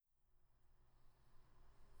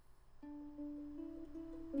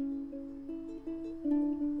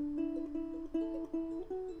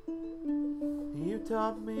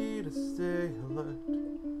taught me to stay alert,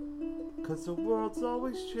 'cause the world's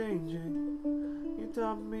always changing. You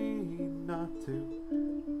taught me not to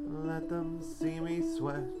let them see me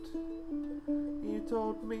sweat. You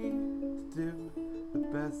told me to do the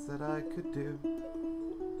best that I could do,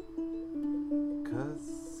 'cause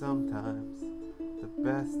sometimes the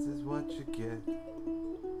best is what you get.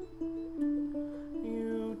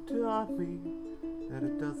 You taught me that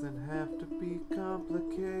it doesn't have to be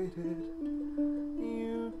complicated.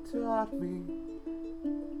 You taught me,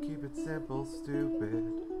 keep it simple, stupid.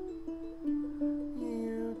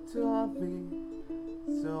 You taught me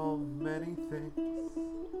so many things,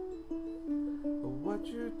 but what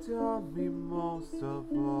you taught me most of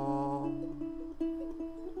all,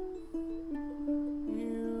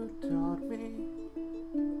 you taught me,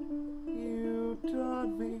 you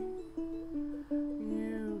taught me,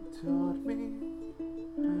 you taught me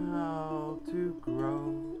how to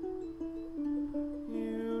grow.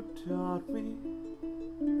 You taught me,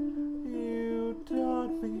 you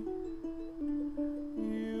taught me,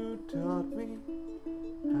 you taught me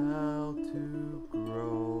how to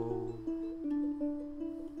grow.